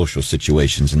social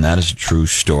situations, and that is a true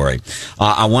story.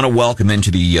 I want to welcome into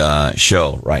the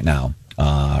show right now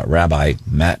Rabbi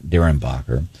Matt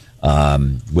Derrenbacher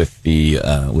with the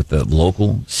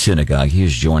local synagogue. He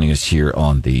is joining us here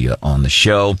on the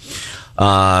show.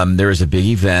 There is a big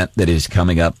event that is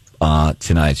coming up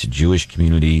tonight. It's a Jewish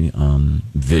community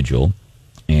vigil.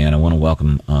 And I want to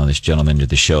welcome this gentleman to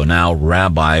the show now.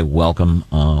 Rabbi, welcome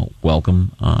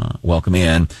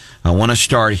in. I want to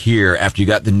start here. After you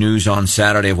got the news on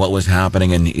Saturday of what was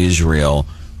happening in Israel,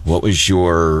 what was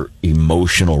your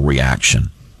emotional reaction?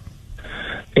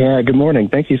 Yeah, good morning.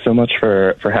 Thank you so much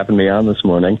for having me on this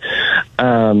morning.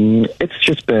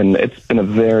 It's been a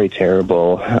very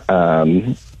terrible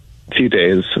few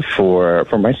days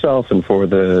for myself and for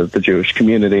the Jewish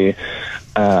community.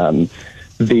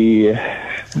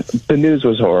 The news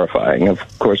was horrifying.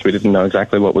 Of course, we didn't know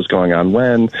exactly what was going on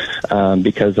when,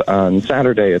 because on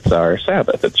Saturday it's our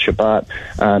Sabbath, it's Shabbat,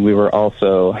 and we were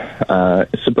also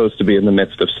supposed to be in the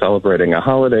midst of celebrating a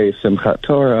holiday, Simchat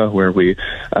Torah, where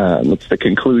it's the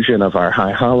conclusion of our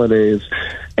high holidays.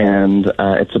 And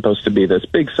it's supposed to be this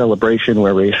big celebration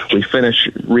where we finish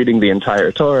reading the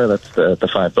entire Torah. That's the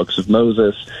 5 books of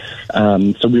Moses.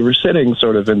 So we were sitting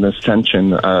sort of in this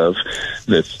tension of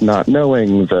this not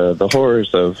knowing the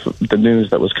horrors of the news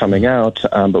that was coming out,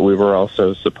 but we were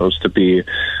also supposed to be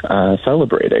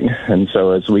celebrating. And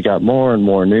so as we got more and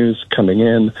more news coming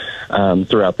in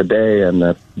throughout the day and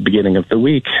the beginning of the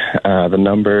week, the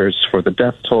numbers for the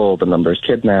death toll, the numbers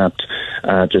kidnapped,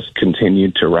 just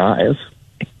continued to rise.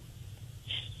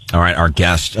 All right, our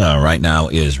guest right now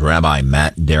is Rabbi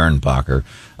Matt Derrenbacher,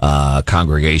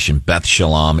 Congregation Beth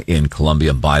Shalom in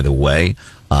Columbia, by the way,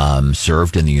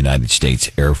 served in the United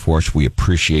States Air Force. We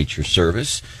appreciate your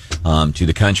service to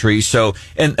the country. So,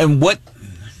 and what,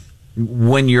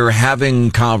 when you're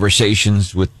having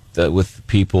conversations with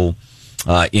people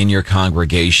in your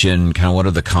congregation, kind of what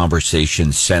are the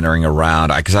conversations centering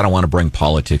around? Because I don't want to bring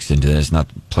politics into this, not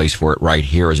the place for it right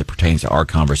here as it pertains to our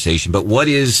conversation, but what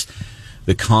is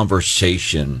the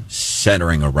conversation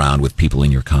centering around with people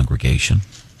in your congregation?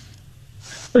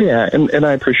 Yeah, and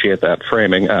I appreciate that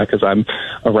framing, because I'm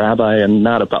a rabbi and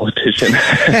not a politician.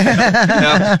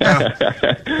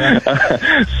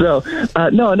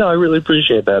 No, I really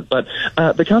appreciate that. But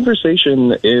the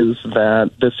conversation is that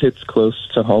this hits close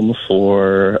to home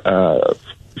for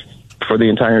the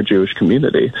entire Jewish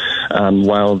community.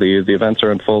 While the events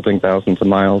are unfolding thousands of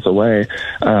miles away,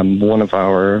 one of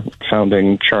our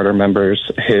founding charter members,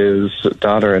 his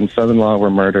daughter and son-in-law were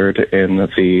murdered in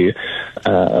the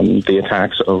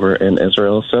attacks over in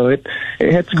Israel. So it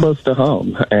hits close to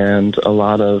home, and a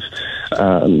lot of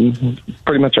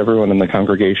pretty much everyone in the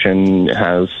congregation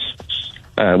has.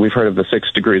 We've heard of the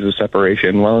 6 degrees of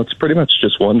separation. Well, it's pretty much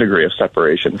just 1 degree of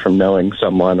separation from knowing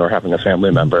someone or having a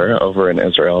family member over in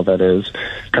Israel that is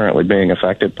currently being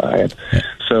affected by it.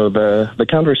 So the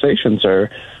conversations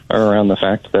are around the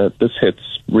fact that this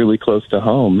hits really close to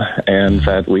home, and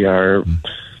that we're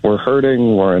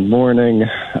hurting, we're in mourning,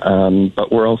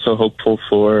 but we're also hopeful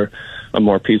for a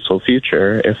more peaceful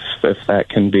future if that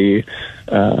can be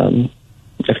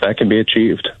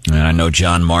achieved. And I know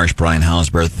John Marsh, Brian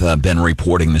Hausberth, been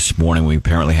reporting this morning. We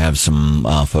apparently have some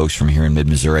folks from here in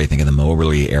mid-Missouri, I think in the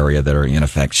Moberly area, that are in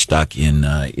effect stuck in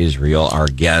Israel. Our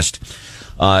guest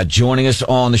joining us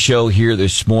on the show here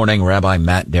this morning, Rabbi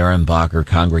Matt Derrenbacher,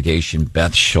 Congregation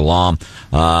Beth Shalom.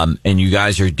 And you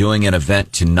guys are doing an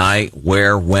event tonight.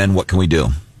 Where, when, what can we do?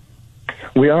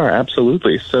 We are,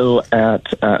 absolutely. So at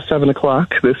 7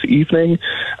 o'clock this evening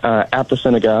at the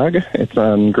synagogue, it's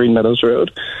on Green Meadows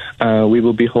Road, we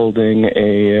will be holding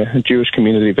a Jewish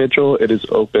community vigil. It is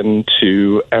open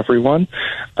to everyone,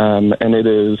 and it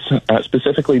is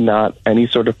specifically not any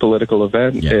sort of political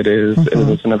event. Yeah. It is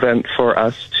an event for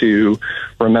us to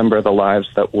remember the lives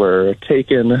that were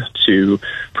taken, to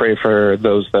pray for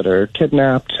those that are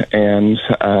kidnapped, and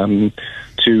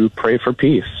to pray for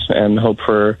peace and hope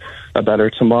for a better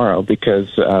tomorrow,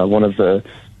 because one of the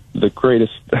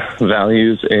greatest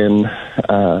values in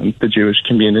the Jewish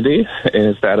community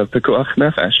is that of pikuach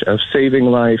nefesh, of saving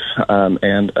life,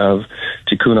 and of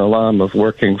tikkun olam, of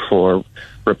working for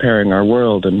repairing our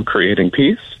world and creating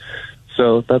peace.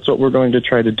 So that's what we're going to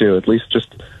try to do, at least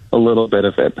just a little bit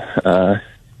of it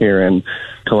here in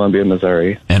Columbia,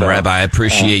 Missouri. And so, Rabbi, I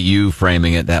appreciate you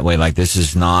framing it that way. Like, this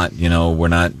is not, we're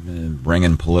not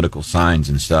bringing political signs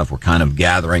and stuff. We're kind of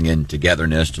gathering in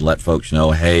togetherness to let folks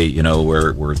know, hey,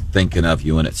 we're thinking of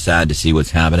you, and it's sad to see what's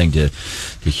happening to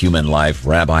human life.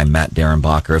 Rabbi Matt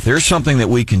Derrenbacher, if there's something that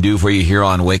we can do for you here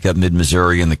on Wake Up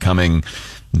Mid-Missouri in the coming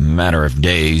matter of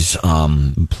days,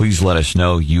 please let us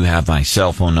know. You have my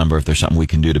cell phone number. If there's something we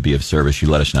can do to be of service, you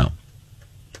let us know.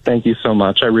 Thank you so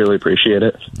much. I really appreciate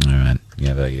it. All right. You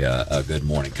have a good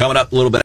morning. Coming up a little bit.